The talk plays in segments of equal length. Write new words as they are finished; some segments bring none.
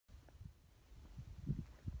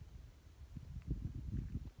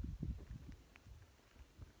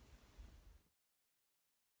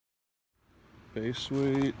Base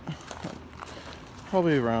weight,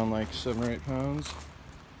 probably around like 7 or 8 pounds.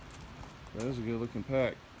 That is a good looking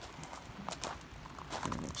pack.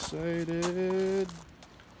 I'm excited.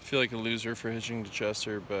 I feel like a loser for hitching to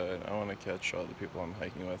Chester, but I want to catch all the people I'm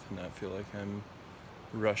hiking with and not feel like I'm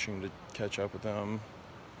rushing to catch up with them.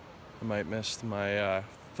 I might miss my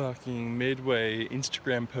fucking midway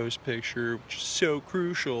Instagram post picture, which is so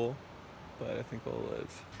crucial, but I think I'll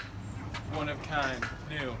live. One of kind,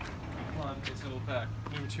 new, plant-based little pack,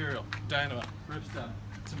 new material, dynamite, ripstop.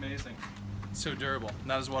 It's amazing. It's so durable.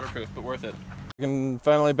 Not as waterproof, but worth it. I'm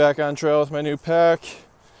finally back on trail with my new pack.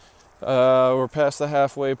 We're past the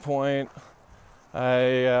halfway point.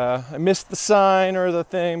 I missed the sign or the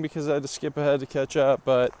thing because I had to skip ahead to catch up,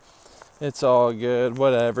 but it's all good.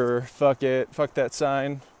 Whatever. Fuck it. Fuck that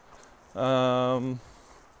sign. Yeah,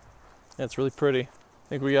 it's really pretty. I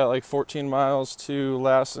think we got like 14 miles to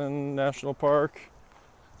Lassen National Park.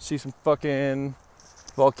 See some fucking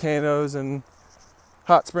volcanoes and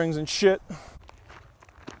hot springs and shit.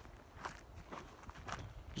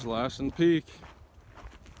 There's Lassen Peak.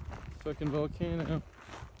 Fucking volcano.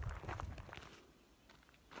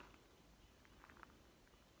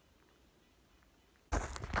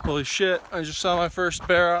 Holy shit, I just saw my first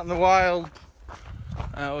bear out in the wild.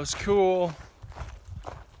 That was cool.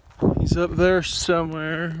 He's up there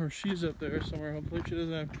somewhere, or she's up there somewhere. Hopefully she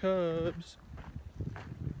doesn't have cubs.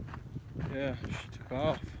 Yeah, she took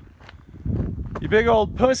off. You big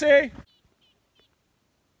old pussy!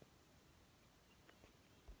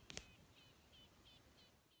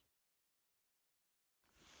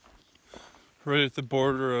 Right at the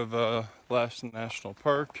border of Lassen National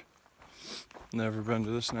Park. Never been to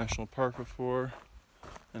this national park before,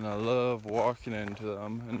 and I love walking into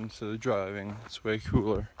them instead of driving. It's way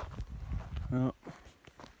cooler. Oh.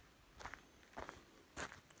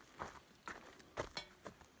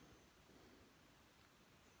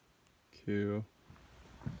 Cool.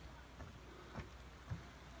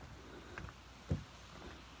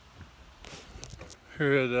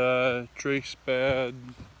 Here at Drake's Bad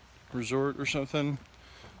Resort or something,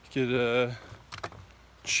 get a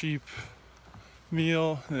cheap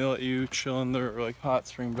meal and they let you chill in their like hot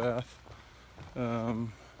spring bath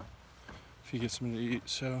if you get something to eat.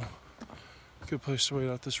 So good place to wait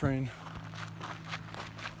out this rain.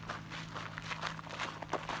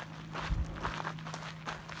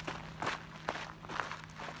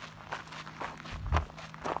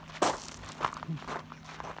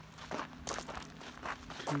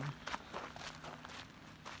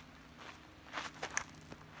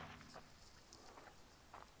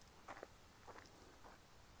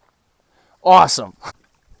 Awesome.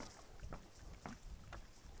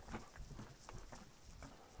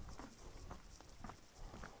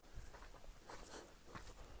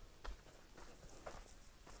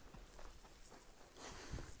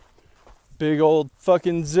 Big old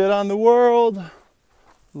fucking zit on the world.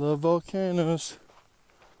 Love volcanoes.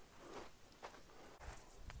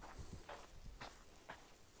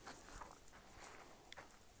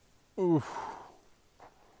 Oof.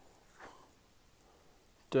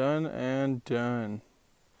 Done and done.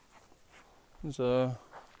 There's a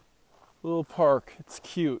little park. It's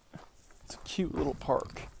cute. It's a cute little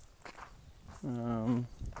park. Yeah,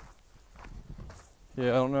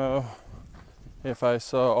 I don't know if I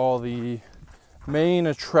saw all the main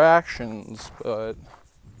attractions, but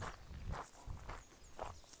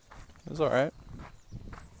it's alright.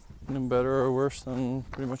 No better or worse than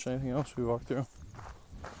pretty much anything else we walked through.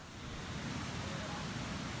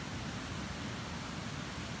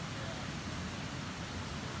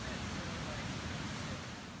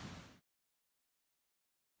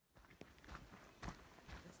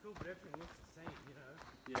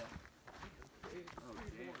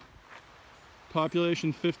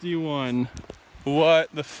 Population 51. What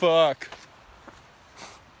the fuck?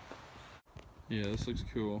 Yeah, this looks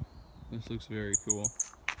cool. This looks very cool.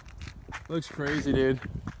 Looks crazy, dude.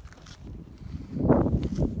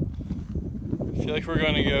 I feel like we're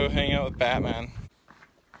gonna go hang out with Batman.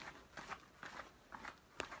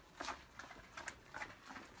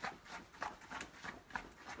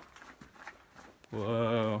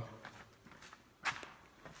 Whoa.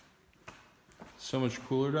 So much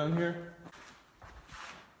cooler down here.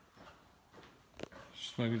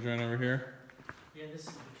 Smoke a joint over here. Yeah, this is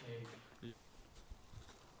the cave. Yeah.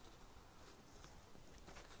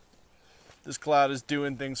 This cloud is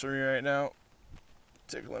doing things for me right now.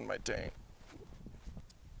 Tickling my taint.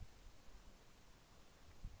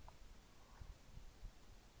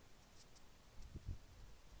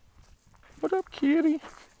 What up, kitty?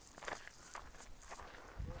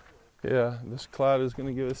 Yeah, this cloud is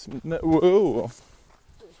gonna give us some. Whoa!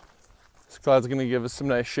 This Cloud's gonna give us some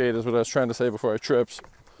nice shade is what I was trying to say before I tripped.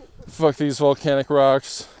 Fuck these volcanic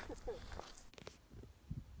rocks.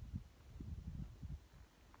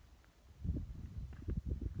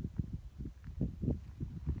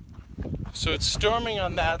 So it's storming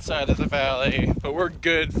on that side of the valley, but we're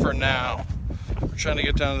good for now. We're trying to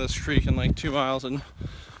get down to this creek in like 2 miles and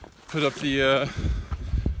put up the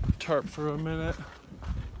tarp for a minute.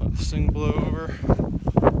 Let this thing blow over.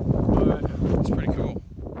 But it's pretty cool.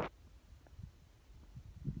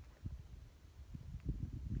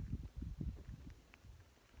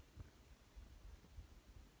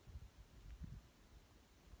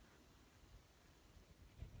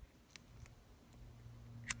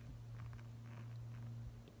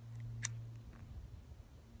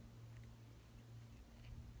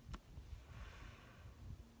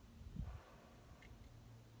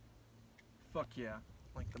 Fuck yeah.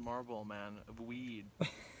 Like the Marlboro Man of weed.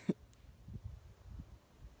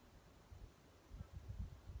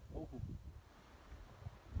 Oh.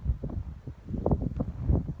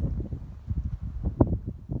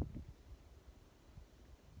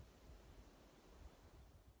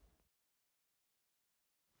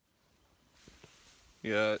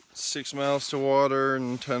 You got 6 miles to water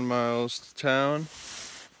and 10 miles to town.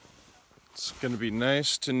 It's gonna be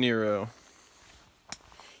nice to Nero.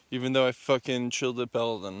 Even though I fucking chilled at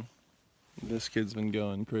Belden. This kid's been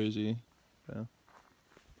going crazy. Yeah.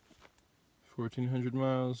 1,400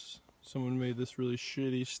 miles. Someone made this really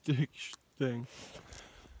shitty stick thing.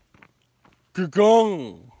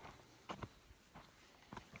 Gagong!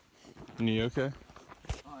 You okay?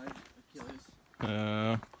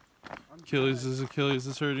 Achilles. Achilles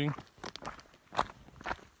is hurting.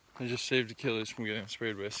 I just saved Achilles from getting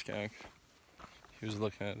sprayed by a skunk. He was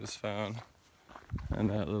looking at his phone. And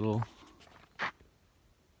that little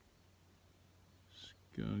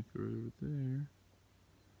skunk right over there.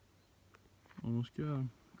 Almost got him.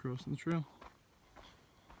 Crossing the trail.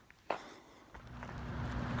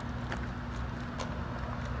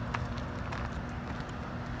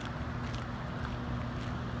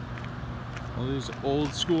 All these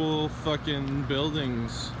old school fucking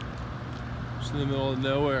buildings. Just in the middle of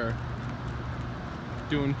nowhere.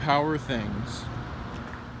 Doing power things.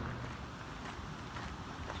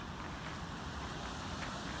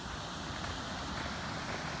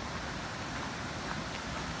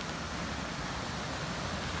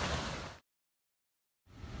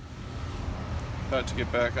 About to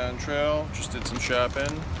get back on trail, just did some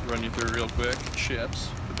shopping, run you through real quick. Chips,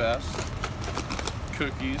 the best.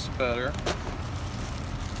 Cookies, better.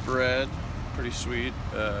 Bread, pretty sweet.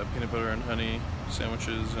 Peanut butter and honey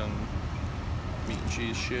sandwiches and meat and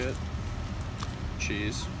cheese shit.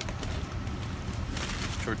 Cheese.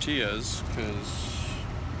 Tortillas, because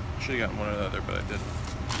I should have gotten one or the other, but I didn't.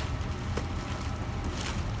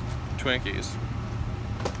 Twinkies.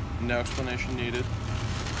 No explanation needed.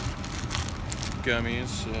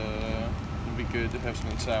 Gummies, would be good to have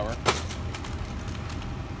something sour.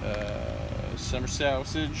 Summer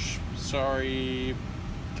sausage, sorry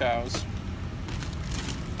cows.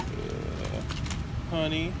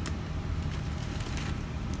 Honey,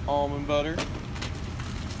 almond butter,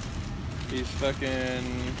 these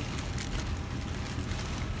fucking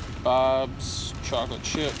Bob's chocolate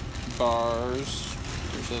chip bars.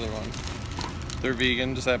 Here's the other one. They're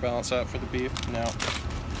vegan, does that balance out for the beef? No.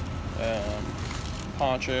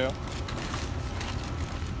 Poncho,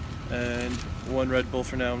 and one Red Bull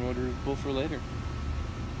for now and one Red Bull for later.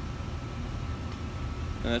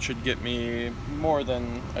 And that should get me more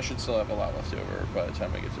than, I should still have a lot left over by the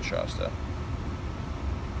time I get to Shasta.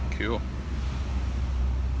 Cool.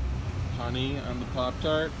 Honey on the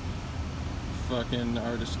Pop-Tart, fucking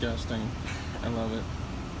are disgusting. I love it.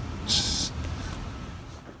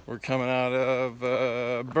 We're coming out of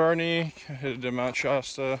Bernie, headed to Mount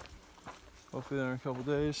Shasta. Hopefully there in a couple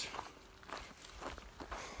days.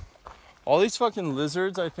 All these fucking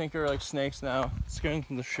lizards I think are like snakes now. It's scaring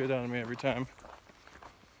the shit out of me every time.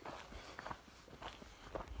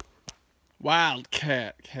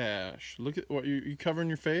 Wildcat cache. Look at what you covering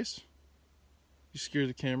your face? You scared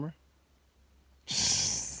the camera?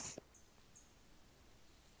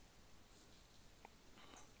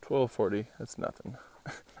 1240. That's nothing.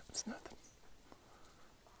 That's nothing.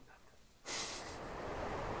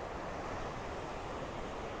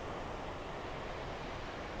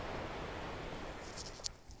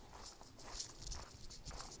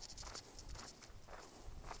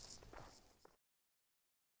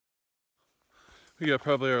 We got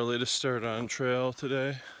probably our latest start on trail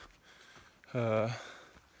today. I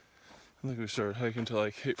think we started hiking till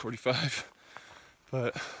like 8:45,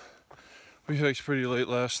 but we hiked pretty late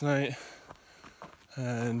last night,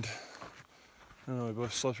 and I know we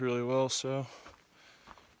both slept really well, so.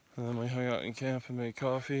 And then we hung out in camp and made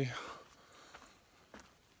coffee.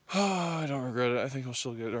 I don't regret it. I think we'll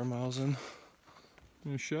still get our miles in.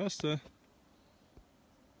 There's Shasta.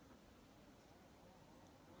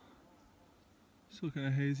 Still kind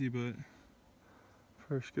of hazy, but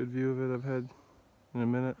first good view of it I've had in a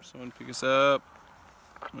minute. Someone pick us up.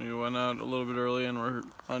 We went out a little bit early and we're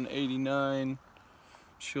on 89.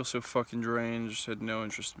 Just feel so fucking drained. Just had no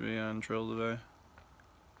interest in being on trail today.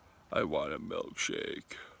 I want a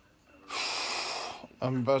milkshake.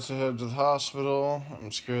 I'm about to head to the hospital.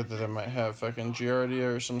 I'm scared that I might have fucking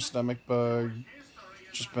Giardia or some stomach bug.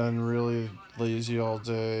 Just been really lazy all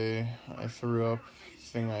day. I threw up the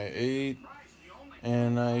thing I ate.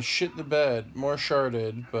 And I shit the bed. More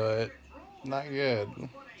sharded, but not good.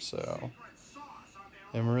 So,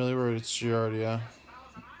 I'm really worried it's Giardia.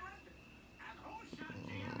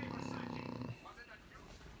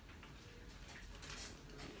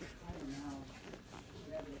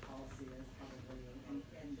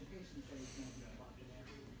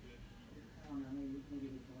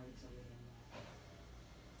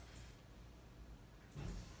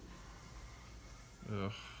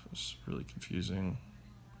 Ugh, this is really confusing.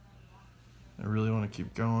 I really want to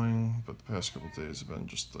keep going, but the past couple days have been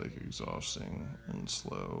just like exhausting and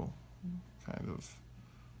slow, kind of.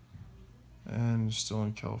 And still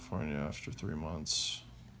in California after 3 months.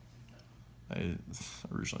 I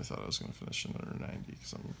originally thought I was going to finish in under 90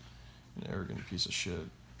 because I'm an arrogant piece of shit.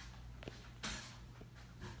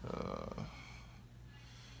 But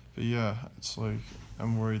yeah, it's like,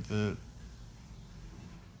 I'm worried that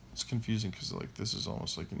it's confusing because like this is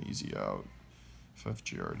almost like an easy out if I have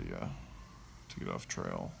Giardia to get off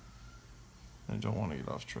trail. And I don't want to get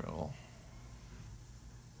off trail.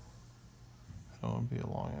 I don't want to be a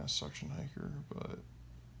long ass suction hiker, but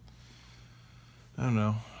I don't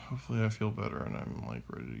know. Hopefully I feel better and I'm like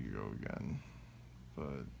ready to go again.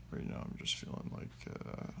 But right now I'm just feeling like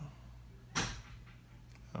I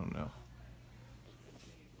don't know.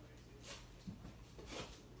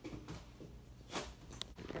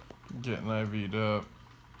 Getting IV'd up,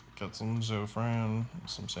 got some Zofran,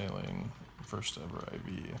 some saline, first ever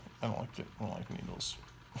IV. I don't like needles.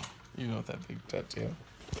 You know, with that big tattoo.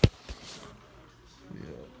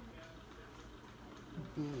 Yeah.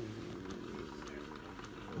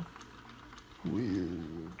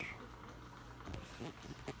 Weird.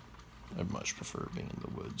 I much prefer being in the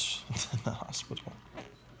woods than the hospital.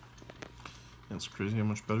 And it's crazy how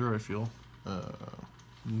much better I feel.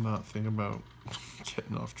 Not thinking about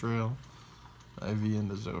getting off trail. IV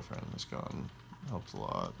into Zofran has gone, helped a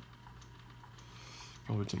lot.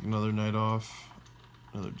 Probably take another night off,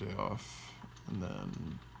 another day off, and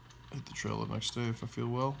then hit the trail the next day if I feel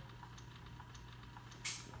well.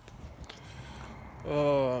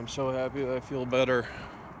 Oh, I'm so happy that I feel better.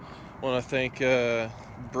 I want to thank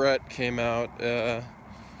Brett came out.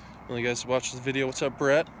 When you guys watched the video, what's up,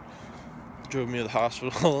 Brett? Drove me to the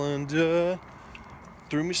hospital and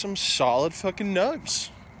threw me some solid fucking nugs.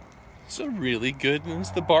 It's a really good.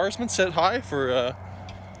 The bar's been set high for.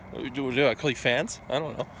 Do I call you fans? I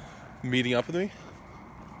don't know. Meeting up with me.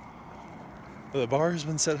 The bar has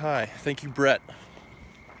been set high. Thank you, Brett.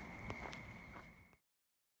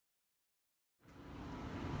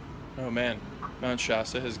 Oh man, Mount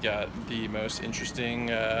Shasta has got the most interesting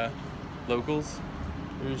locals.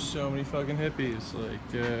 There's so many fucking hippies,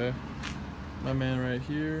 like my man right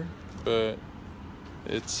here. But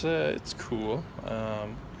it's cool.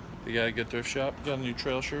 They got a good thrift shop. Got a new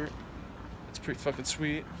trail shirt. It's pretty fucking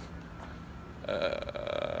sweet.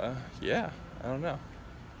 Yeah, I don't know.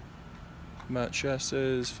 Mount Shasta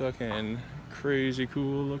is fucking crazy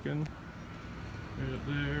cool looking. Right up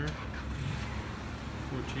there.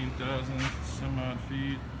 14,000 some odd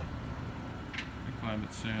feet. I climb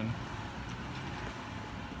it soon.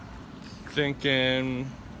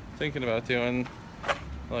 Thinking about doing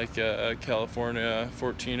like a California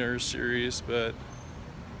 14ers series, but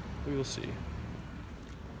we will see.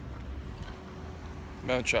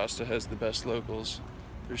 Mount Shasta has the best locals.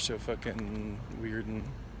 They're so fucking weird and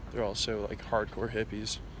they're all so like hardcore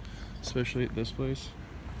hippies, especially at this place.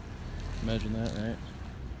 Imagine that, right?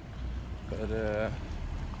 But I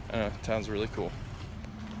don't know, town's really cool.